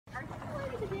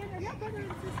Yeah, brother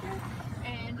and sister.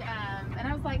 And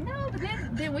I was like, no, but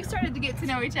then we started to get to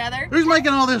know each other. Who's making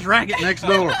all this racket next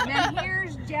door? And then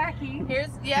here's Jackie. There's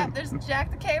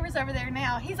Jack the Caver's over there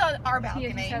now. He's on our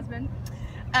balcony. He is his husband.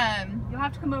 You'll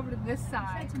have to come over to this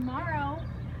side. So tomorrow,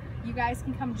 you guys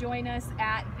can come join us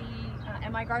at the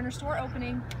MIgardener store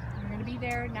opening. We're going to be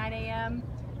there 9 a.m.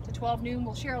 to 12 noon.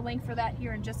 We'll share a link for that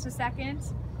here in just a second.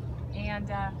 And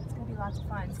it's going to be lots of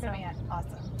fun. It's going to be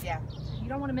awesome. Yeah. You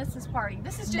don't want to miss this party.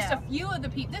 This is just a few of the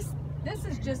people. This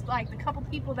is just like the couple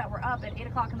people that were up at 8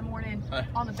 o'clock in the morning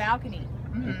on the balcony.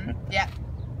 Mm-hmm. Yeah.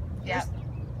 Yeah.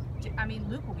 I mean,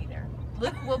 Luke will be there.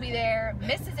 Luke will be there.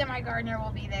 Mrs. MIgardener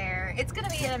will be there. It's going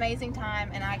to be an amazing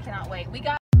time, and I cannot wait. We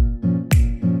got.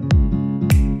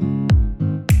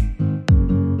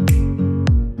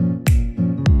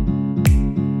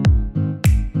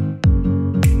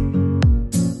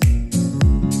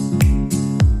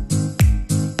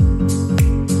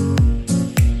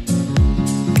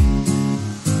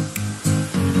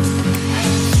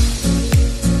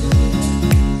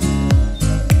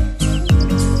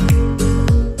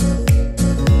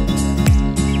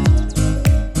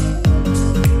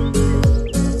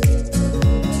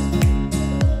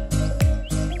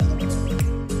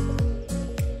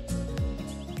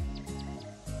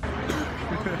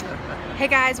 Hey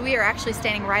guys, we are actually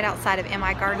standing right outside of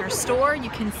MIgardener's store.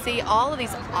 You can see all of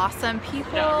these awesome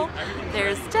people.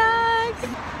 There's Doug,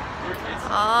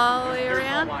 all the way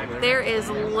around. There is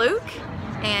Luke,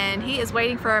 and he is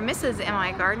waiting for our Mrs.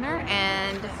 MIgardener,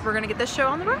 and we're gonna get this show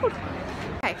on the road.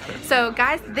 Okay, so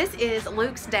guys, this is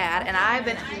Luke's dad, and I've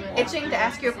been itching to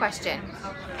ask you a question.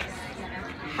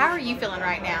 How are you feeling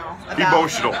right now?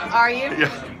 Emotional. Are you?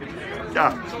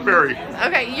 Yeah, very.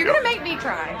 Okay, you're gonna make me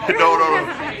cry. No.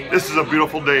 This is a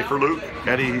beautiful day for Luke,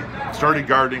 and he started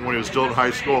gardening when he was still in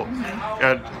high school,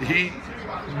 and he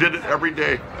did it every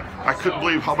day. I couldn't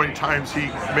believe how many times he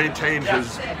maintained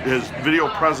his video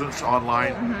presence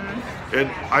online. And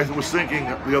I was thinking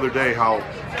the other day how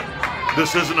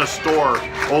this isn't a store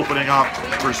opening up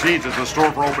for seeds, it's a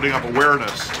store for opening up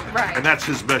awareness. Right. And that's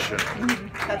his mission.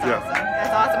 That's awesome.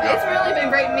 That's awesome. It's really been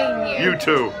great meeting you. You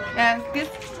too. Yeah, good.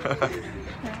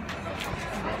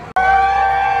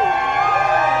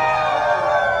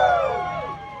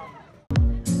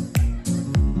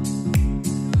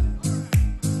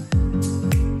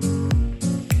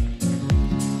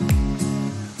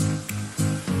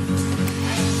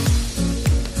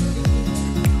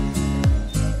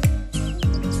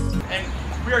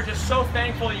 We are just so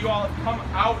thankful that you all have come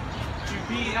out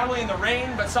to be not only in the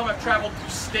rain, but some have traveled through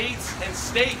states and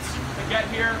states to get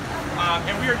here.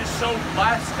 And we are just so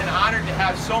blessed and honored to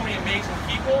have so many amazing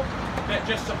people that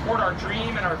just support our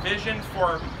dream and our vision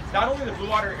for not only the Blue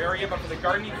Water area, but for the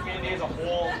gardening community as a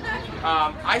whole.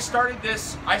 I started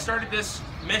this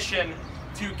mission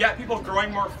to get people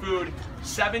growing more food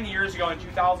 7 years ago in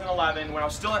 2011 when I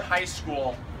was still in high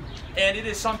school. And it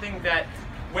is something that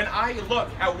when I look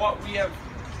at what we have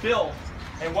built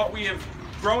and what we have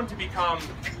grown to become,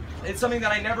 it's something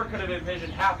that I never could have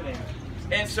envisioned happening.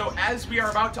 And so as we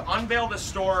are about to unveil the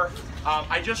store,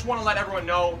 I just want to let everyone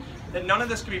know that none of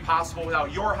this could be possible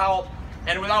without your help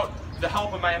and without the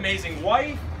help of my amazing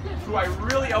wife, who I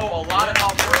really owe a lot of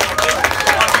help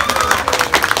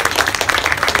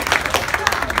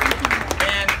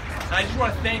And I just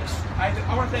want to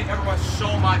thank everyone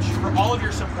so much for all of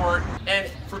your support,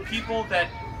 and for people that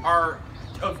are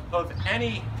of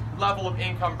any level of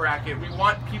income bracket. We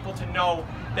want people to know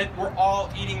that we're all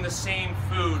eating the same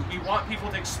food. We want people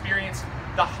to experience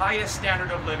the highest standard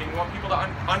of living. We want people to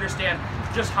understand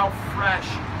just how fresh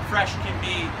can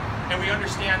be. And we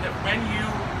understand that when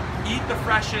you eat the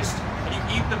freshest and you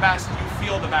eat the best, you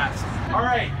feel the best. All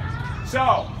right,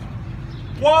 so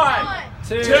 1,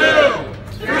 2,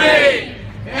 3.